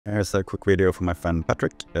Here's a quick video from my friend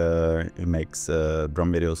Patrick. He makes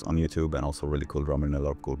drum videos on YouTube and also really cool drummer in a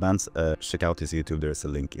lot of cool bands. Check out his YouTube, there's a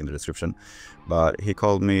link in the description. But he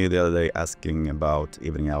called me the other day asking about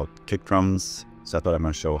evening out kick drums. So I thought I'm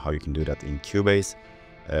going to show how you can do that in Cubase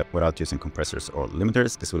without using compressors or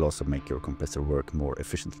limiters. This will also make your compressor work more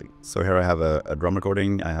efficiently. So here I have a drum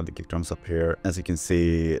recording. I have the kick drums up here. As you can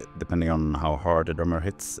see, depending on how hard the drummer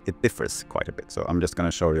hits, it differs quite a bit. So I'm just going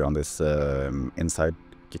to show you on this inside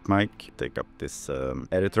kick mic. Take up this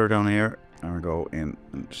editor down here and we go in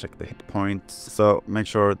and check the hit points. So make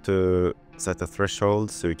sure to set the threshold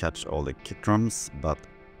so you catch all the kick drums, but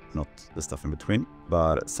not the stuff in between.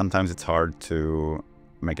 But sometimes it's hard to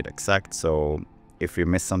make it exact. So if you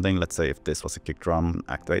miss something, let's say if this was a kick drum,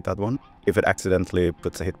 activate that one. If it accidentally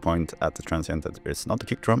puts a hit point at the transient that is not a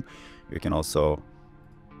kick drum, you can also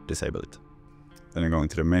disable it. Then you're going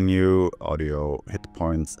to the menu, audio, hit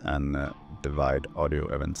points, and divide audio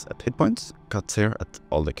events at hit points. Cuts here at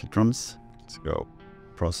all the kick drums. Let's go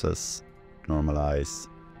process, normalize.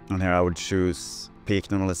 And here I would choose peak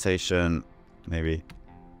normalization, maybe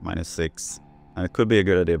 -6. And it could be a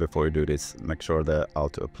good idea before you do this, make sure the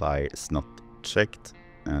auto apply is not checked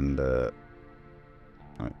and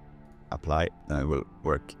apply, then it will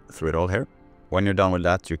work through it all here. When you're done with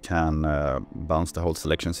that, you can bounce the whole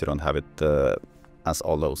selection so you don't have it as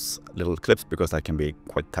all those little clips, because that can be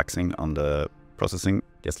quite taxing on the processing.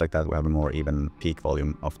 Just like that, we have a more even peak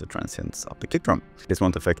volume of the transients of the kick drum. This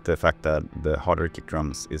won't affect the fact that the harder kick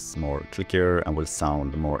drums is more clickier and will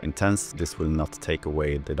sound more intense. This will not take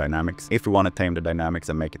away the dynamics. If we want to tame the dynamics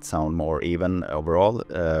and make it sound more even overall,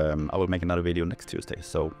 I will make another video next Tuesday,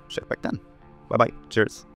 so check back then. Bye bye, cheers.